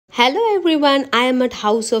Hello everyone, I am at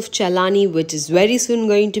House of Challani, which is very soon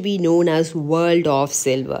going to be known as World of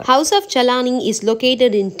Silver. House of Challani is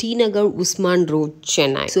located in T Nagar, Usman Rd,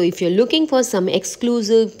 Chennai. So if you're looking for some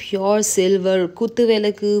exclusive pure silver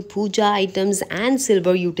𝘋𝘰𝘴𝘪𝘍𝘳𝘠 puja items and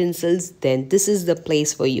silver utensils, then this is the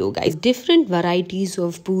place for you guys. Different varieties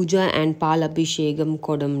of puja and 𝘊𝘱𝘱𝘦𝘍𝘳𝘠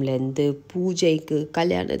kodamlende pujaikku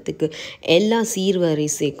kalyanattukku ella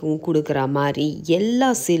சீர்வரிசைக்கும் கொடுக்கிற மாதிரி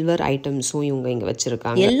எல்லா silver items-உம் இவங்க இங்க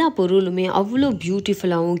வச்சிருக்காங்க. எல்லா பொருளுமே அவ்வளோ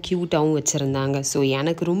பியூட்டிஃபுல்லாகவும் க்யூட்டாகவும் வச்சுருந்தாங்க. ஸோ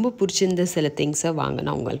எனக்கு ரொம்ப பிடிச்சிருந்த சில திங்ஸை வாங்க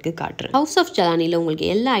நான் உங்களுக்கு காட்டுறேன். ஹவுஸ் ஆஃப் சலானியில் உங்களுக்கு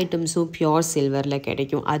எல்லா ஐட்டம்ஸும் பியோர் சில்வரில்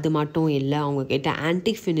கிடைக்கும். அது மட்டும் இல்லை, அவங்க கிட்ட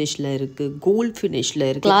ஆன்டிக் ஃபினிஷில் இருக்குது, கோல்ட் ஃபினிஷில்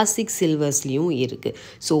இருக்குது, கிளாசிக் சில்வர்ஸ்லேயும் இருக்குது.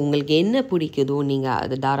 ஸோ உங்களுக்கு என்ன பிடிக்குதோ நீங்கள்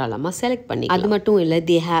அதை தாராளமாக செலக்ட் பண்ணி. அது மட்டும் இல்லை,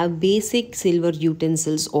 they have basic silver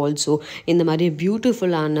utensils also. இந்த மாதிரி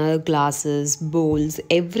பியூட்டிஃபுல்லான classes, bowls,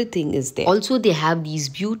 everything is there. Also they have these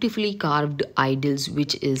beautifully carved idols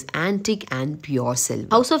which is antique and pure silver.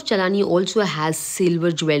 House of Challani also has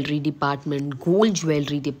silver jewelry department, gold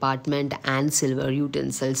jewelry department and silver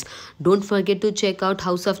utensils. Don't forget to check out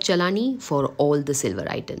House of Challani for all the silver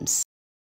items.